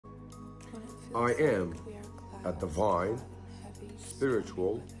I am a divine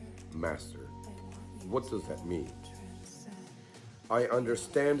spiritual master. What does that mean? I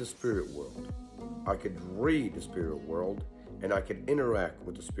understand the spirit world. I could read the spirit world and I could interact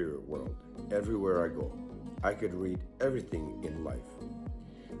with the spirit world everywhere I go. I could read everything in life.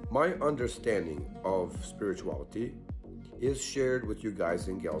 My understanding of spirituality is shared with you guys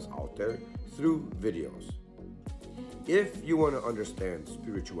and gals out there through videos. If you want to understand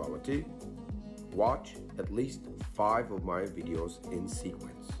spirituality, watch at least 5 of my videos in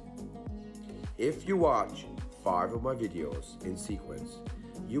sequence. If you watch 5 of my videos in sequence,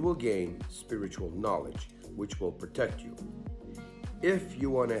 you will gain spiritual knowledge which will protect you. If you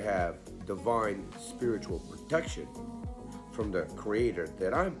want to have divine spiritual protection from the Creator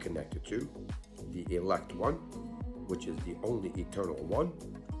that I'm connected to, the elect one, which is the only eternal one,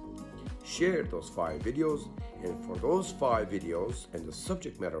 share those 5 videos, and for those 5 videos and the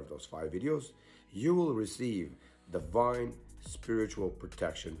subject matter of those 5 videos, you will receive divine spiritual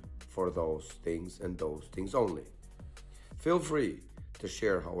protection for those things and those things only. Feel free to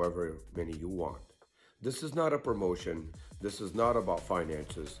share however many you want. This is not a promotion. This is not about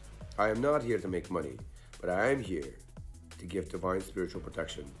finances. I am not here to make money, but I am here to give divine spiritual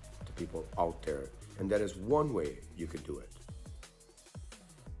protection to people out there, and that is one way you can do it.